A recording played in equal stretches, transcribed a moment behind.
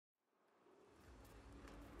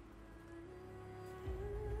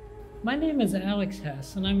My name is Alex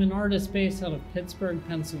Hess, and I'm an artist based out of Pittsburgh,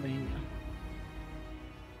 Pennsylvania.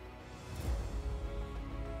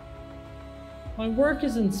 My work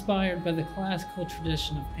is inspired by the classical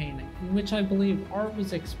tradition of painting, in which I believe art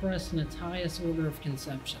was expressed in its highest order of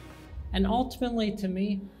conception. And ultimately, to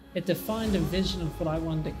me, it defined a vision of what I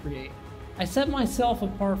wanted to create. I set myself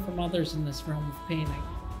apart from others in this realm of painting,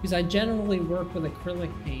 because I generally work with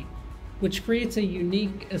acrylic paint, which creates a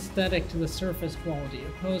unique aesthetic to the surface quality,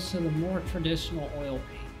 opposed to the more traditional oil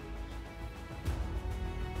paint.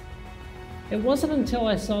 It wasn't until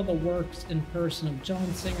I saw the works in person of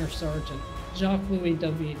John Singer Sargent, Jacques-Louis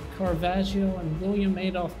David, Caravaggio, and William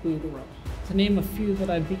Adolphe Bouguereau, to name a few,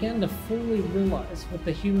 that I began to fully realize what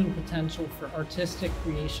the human potential for artistic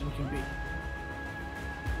creation can be.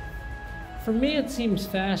 For me, it seems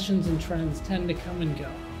fashions and trends tend to come and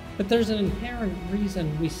go, but there's an inherent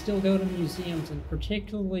reason we still go to museums, and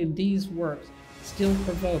particularly these works still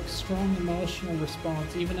provoke strong emotional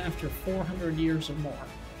response even after 400 years or more.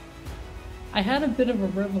 I had a bit of a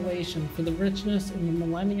revelation for the richness in the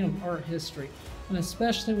millennia of art history, and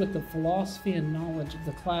especially with the philosophy and knowledge of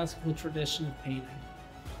the classical tradition of painting.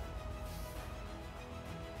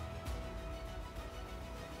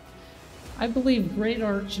 I believe great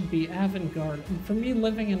art should be avant-garde, and for me,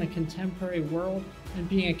 living in a contemporary world and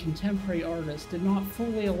being a contemporary artist did not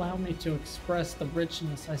fully allow me to express the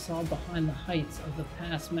richness I saw behind the heights of the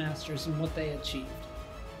past masters and what they achieved.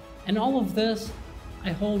 And all of this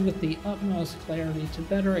I hold with the utmost clarity to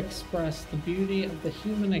better express the beauty of the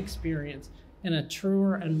human experience in a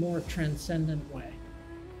truer and more transcendent way.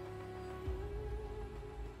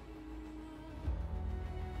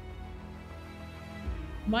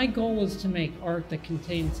 My goal is to make art that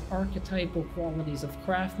contains archetypal qualities of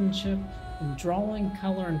craftsmanship in drawing,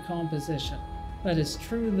 color, and composition, that is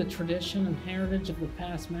true to the tradition and heritage of the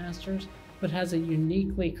past masters, but has a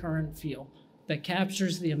uniquely current feel that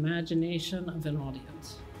captures the imagination of an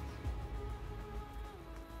audience.